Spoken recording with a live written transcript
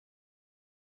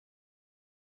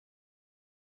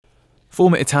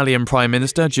Former Italian Prime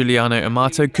Minister Giuliano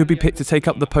Amato could be picked to take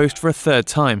up the post for a third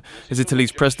time, as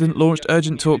Italy's president launched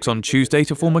urgent talks on Tuesday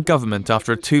to form a government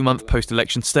after a 2-month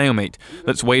post-election stalemate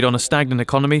that's weighed on a stagnant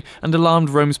economy and alarmed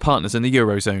Rome's partners in the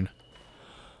Eurozone.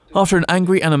 After an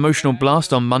angry and emotional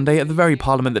blast on Monday at the very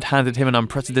parliament that handed him an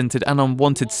unprecedented and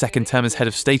unwanted second term as head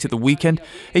of state at the weekend,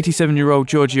 87-year-old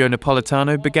Giorgio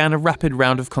Napolitano began a rapid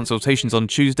round of consultations on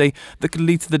Tuesday that could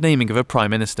lead to the naming of a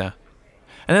prime minister.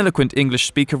 An eloquent English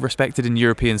speaker respected in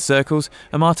European circles,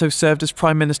 Amato served as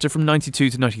Prime Minister from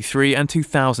 1992 to 1993 and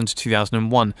 2000 to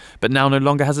 2001, but now no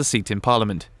longer has a seat in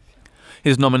Parliament.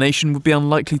 His nomination would be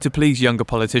unlikely to please younger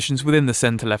politicians within the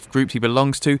centre-left group he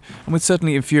belongs to, and would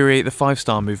certainly infuriate the Five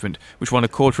Star Movement, which won a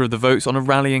quarter of the votes on a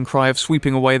rallying cry of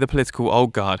sweeping away the political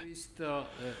old guard.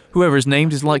 Whoever is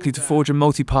named is likely to forge a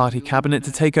multi-party cabinet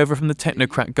to take over from the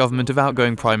technocrat government of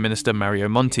outgoing Prime Minister Mario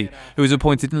Monti, who was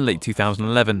appointed in late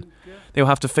 2011. They will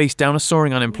have to face down a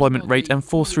soaring unemployment rate and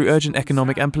force through urgent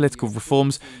economic and political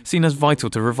reforms seen as vital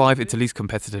to revive Italy's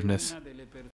competitiveness.